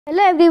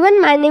Hello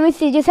everyone, my name is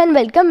Tejas and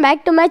welcome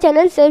back to my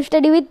channel Self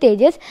Study with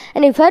Tejas.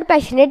 And if you are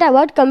passionate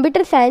about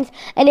computer science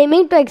and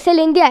aiming to excel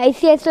in the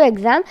ICSO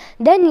exam,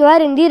 then you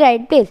are in the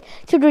right place.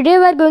 So today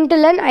we are going to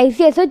learn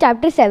ICSO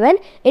chapter 7,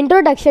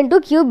 Introduction to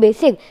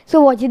QBASIC.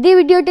 So watch the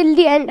video till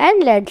the end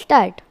and let's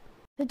start.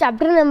 So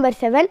chapter number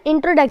 7,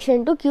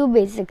 Introduction to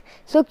QBASIC.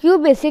 So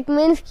QBASIC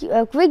means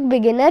Quick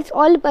Beginners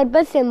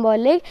All-Purpose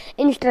Symbolic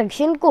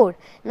Instruction Code.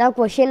 Now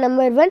question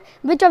number 1,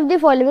 which of the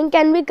following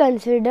can be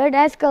considered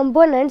as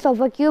components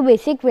of a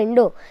QBASIC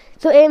window?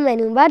 So A,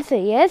 menu bar, so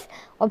yes.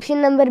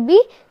 Option number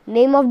B,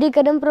 name of the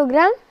current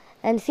program,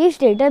 and C,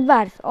 status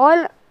bars.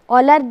 All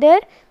are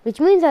there, which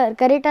means our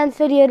correct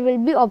answer here will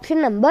be option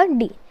number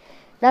D.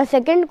 Now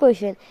second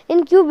question,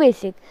 in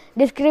QBASIC,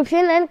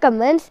 description and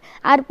comments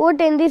are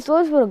put in the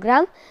source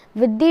program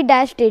with the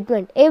dash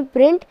statement. A,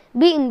 print,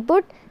 B,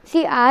 input,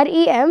 C,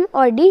 REM,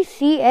 or D,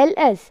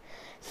 CLS.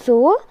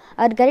 So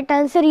our correct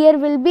answer here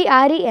will be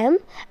REM,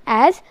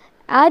 as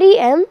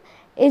REM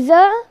is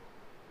a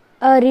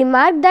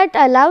remark that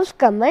allows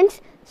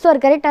comments. So our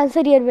correct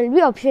answer here will be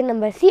option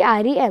number C,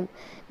 REM.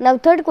 Now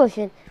third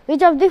question,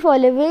 which of the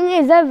following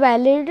is a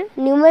valid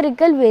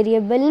numerical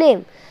variable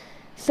name?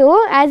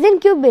 So, as in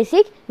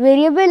QBASIC,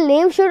 variable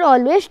name should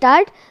always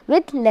start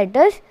with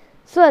letters.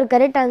 So, our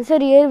correct answer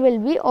here will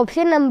be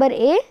option number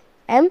A,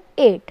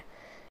 M8.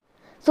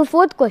 So,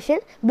 fourth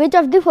question, which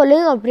of the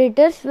following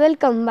operators will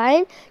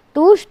combine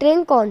two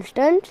string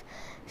constants?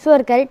 So,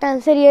 our correct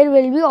answer here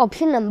will be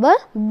option number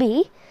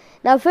B.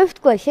 Now,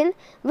 fifth question,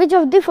 which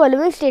of the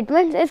following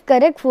statements is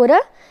correct for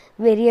a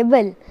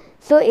variable?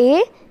 So,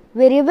 A,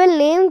 variable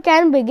name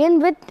can begin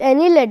with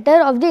any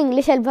letter of the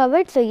English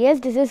alphabet. So yes,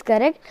 this is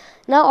correct.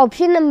 Now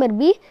option number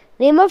B,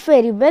 name of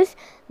variables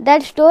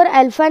that store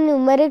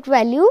alphanumeric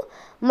value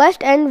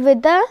must end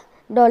with a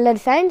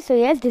 $sign. So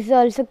yes, this is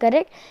also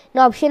correct.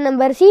 Now option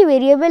number C,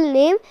 variable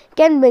name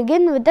can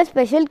begin with a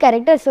special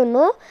character. So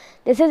no,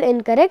 this is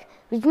incorrect,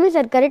 which means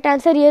our correct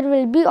answer here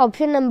will be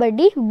option number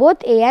D,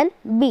 both A and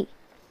B.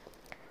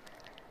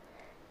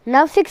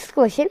 Now sixth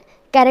question,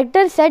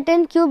 character set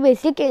in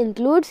QBASIC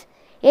includes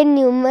A,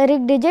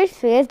 numeric digits,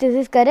 so yes, this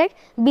is correct.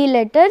 B,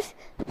 letters,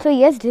 so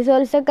yes, this is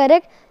also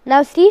correct.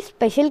 Now C,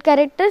 special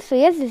characters, so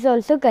yes, this is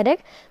also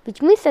correct,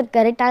 which means the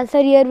correct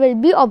answer here will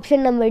be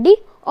option number D,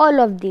 all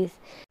of these.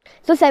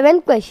 So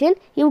seventh question,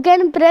 you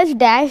can press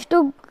dash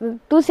to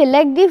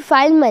select the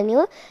file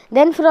menu,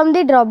 then from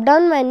the drop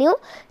down menu,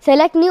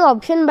 select new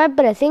option by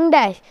pressing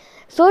dash.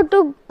 So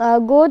to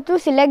go to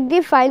select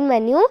the file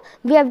menu,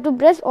 we have to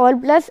press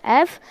Alt plus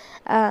F.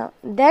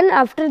 Then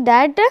after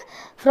that,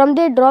 from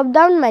the drop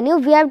down menu,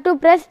 we have to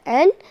press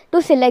N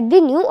to select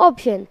the new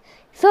option.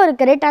 So our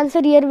correct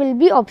answer here will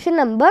be option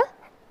number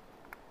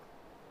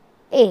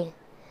A.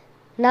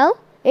 Now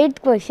eighth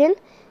question,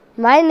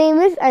 my name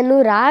is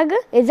Anurag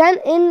is an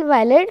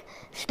invalid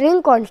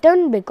string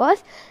constant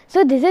because.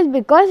 So this is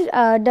because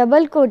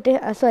double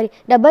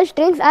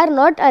strings are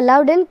not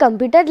allowed in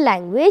computer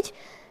language.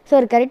 So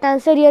our correct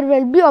answer here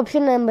will be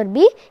option number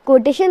B,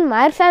 quotation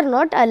marks are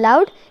not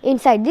allowed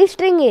inside the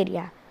string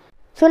area.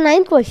 So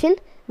ninth question,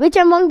 which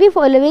among the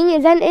following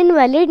is an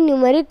invalid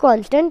numeric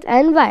constant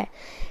and why?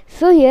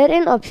 So here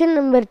in option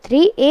number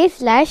 3,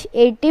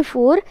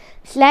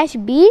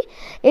 A/84/B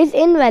is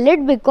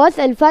invalid because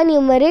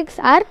alphanumerics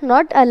are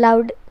not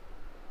allowed.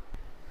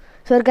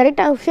 So our correct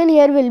option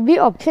here will be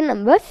option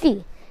number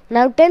C.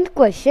 Now 10th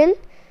question,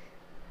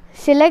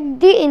 select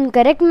the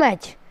incorrect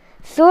match.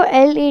 So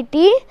LET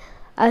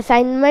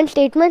assignment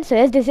statement, so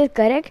yes, this is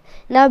correct.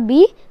 Now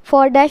B,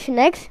 for dash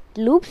next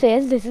loop, so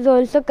yes, this is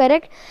also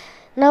correct.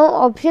 Now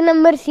option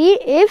number C,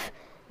 if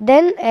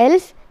then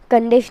else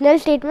conditional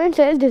statement,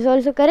 so yes, this is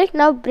also correct.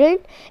 Now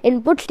print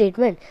input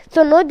statement,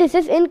 so no, this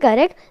is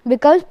incorrect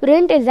because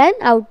print is an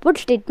output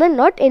statement,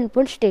 not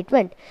input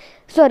statement.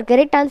 So our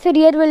correct answer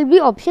here will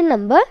be option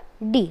number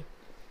D.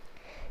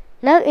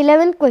 Now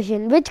 11th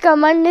question, which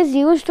command is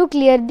used to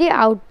clear the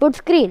output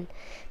screen?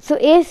 So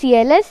A,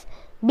 CLS,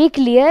 B,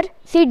 clear,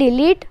 C,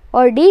 delete,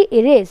 or D,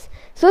 erase.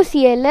 So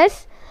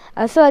CLS,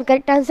 so our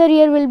correct answer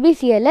here will be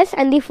CLS,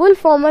 and the full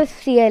form of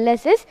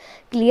CLS is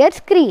clear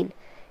screen.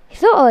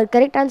 So our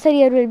correct answer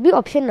here will be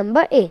option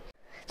number A.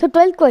 So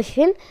 12th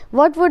question,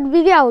 what would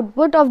be the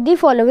output of the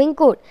following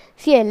code?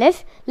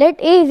 CLS, let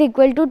A is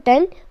equal to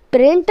 10,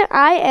 print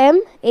I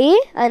am A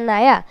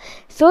Anaya.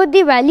 So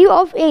the value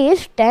of A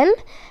is 10.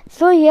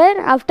 So here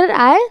after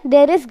I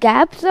there is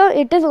gap, so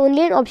it is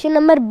only in option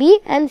number B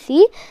and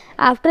C.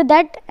 After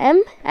that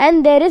M,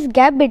 and there is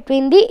gap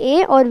between the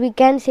A, or we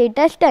can say it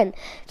as 10.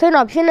 So in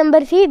option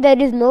number C there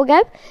is no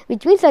gap,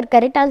 which means our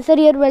correct answer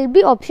here will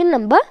be option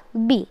number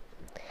B.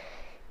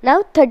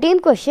 Now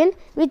 13th question,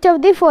 which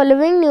of the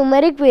following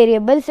numeric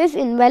variables is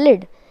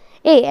invalid?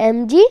 A,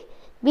 MG,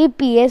 B,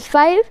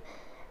 PS5,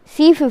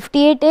 C,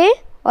 58A,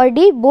 or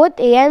D, both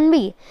A and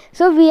B.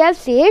 So we have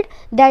said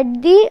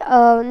that the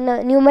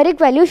numeric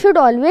value should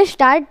always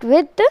start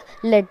with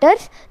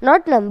letters,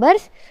 not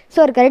numbers.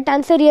 So our correct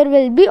answer here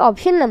will be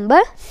option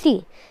number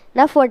C.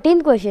 Now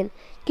 14th question,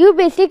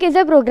 QBASIC is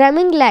a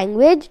programming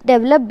language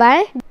developed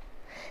by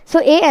So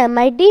A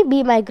MIT,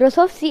 B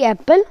Microsoft, C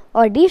Apple,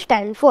 or D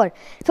Stanford.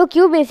 So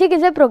QBASIC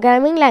is a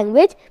programming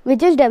language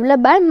which is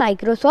developed by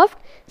Microsoft.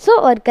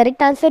 So our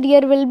correct answer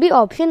here will be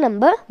option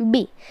number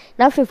B.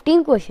 Now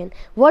 15th question.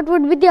 What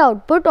would be the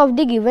output of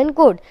the given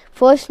code?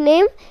 First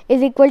name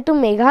is equal to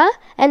Megha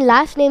and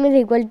last name is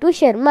equal to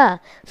Sharma.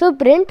 So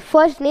print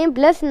first name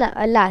plus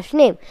last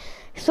name.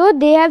 So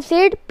they have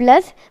said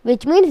plus,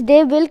 which means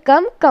they will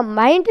come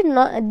combined.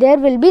 There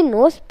will be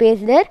no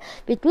space there,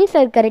 which means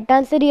our correct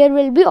answer here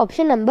will be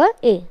option number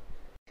A.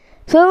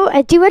 So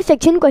achiever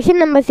section question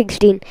number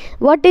 16.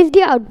 What is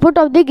the output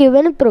of the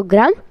given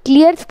program?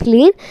 Clear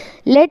screen.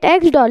 Let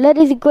X dollar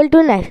is equal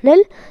to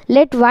national.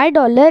 Let Y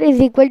dollar is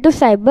equal to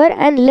cyber,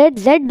 and let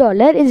Z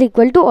dollar is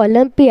equal to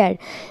Olympiad.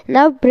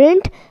 Now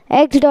print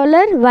X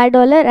dollar, Y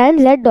dollar, and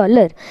Z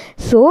dollar.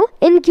 So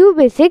in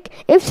QBASIC,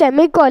 if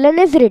semicolon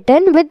is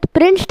written with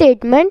print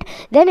statement,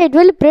 then it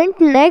will print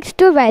next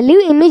value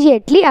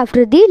immediately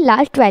after the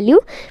last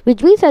value,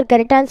 which means our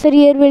correct answer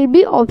here will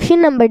be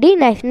option number D,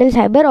 National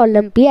Cyber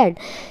Olympiad.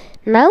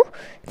 Now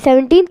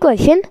 17th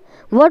question.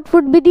 What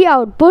would be the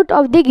output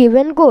of the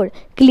given code?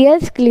 Clear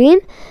screen.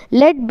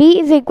 Let B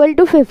is equal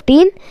to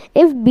 15.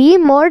 If B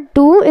mod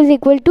 2 is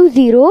equal to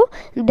 0,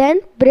 then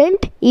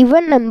print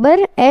even number,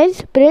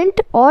 as print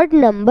odd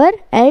number,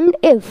 and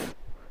if.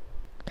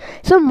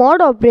 So mod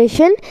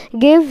operation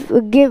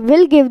will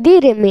give the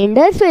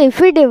remainder. So if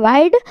we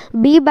divide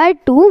B by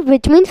 2,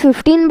 which means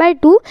 15 by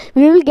 2,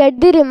 we will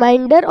get the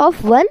remainder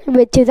of 1,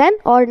 which is an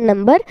odd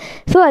number.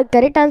 So our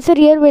correct answer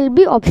here will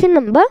be option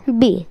number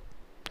B.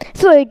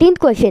 So 18th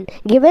question.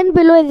 Given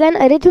below is an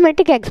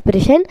arithmetic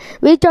expression.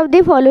 Which of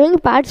the following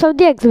parts of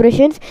the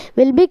expressions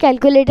will be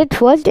calculated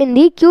first in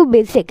the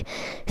QBASIC?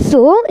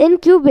 So in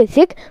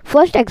QBASIC,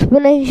 first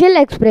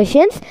exponential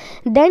expressions,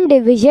 then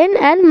division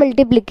and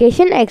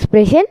multiplication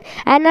expression,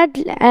 and at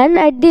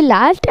the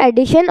last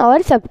addition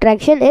or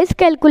subtraction is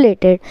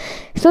calculated.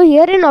 So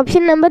here in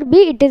option number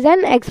B, it is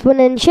an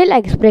exponential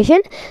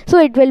expression. So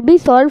it will be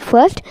solved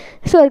first.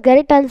 So our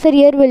correct answer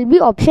here will be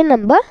option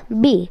number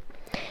B.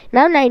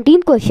 Now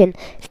 19th question.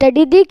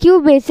 Study the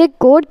QBASIC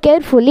code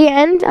carefully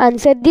and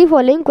answer the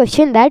following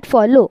question that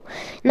follow.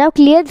 Now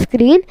clear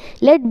screen.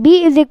 Let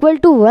B is equal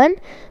to 1.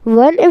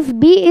 If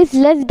B is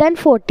less than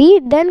 40,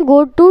 then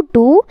go to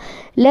 2.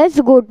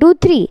 Let's go to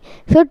 3.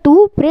 So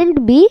 2,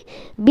 print B.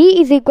 B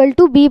is equal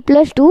to B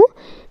plus 2.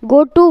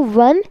 Go to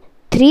 1.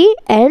 3,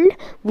 and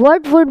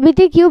what would be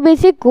the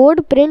QBASIC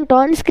code print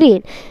on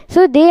screen?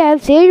 So they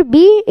have said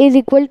B is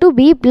equal to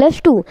B plus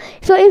 2.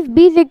 So if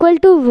B is equal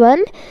to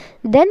 1,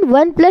 then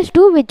 1 plus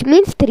 2, which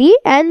means 3,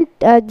 and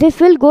this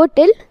will go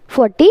till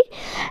 40,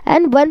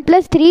 and 1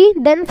 plus 3,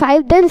 then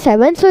 5, then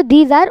 7. So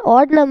these are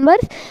odd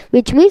numbers,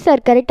 which means our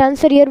correct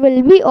answer here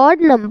will be odd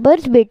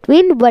numbers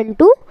between 1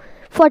 to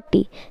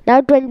 40. Now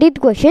 20th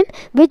question.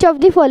 Which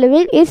of the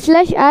following is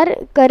 / are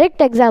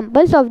correct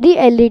examples of the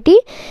LET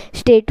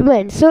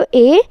statement? So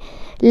A,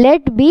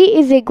 let B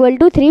is equal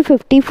to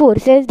 354,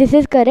 says this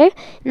is correct.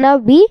 Now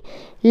B,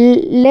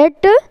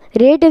 let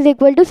rate is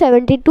equal to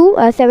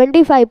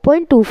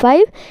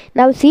 75.25.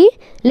 Now C,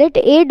 let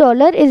A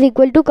dollar is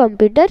equal to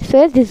computer,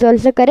 says this is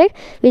also correct,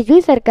 which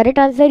means our correct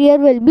answer here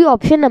will be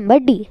option number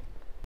D.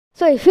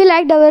 So if you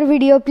liked our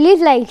video,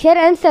 please like, share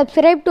and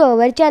subscribe to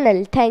our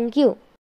channel. Thank you.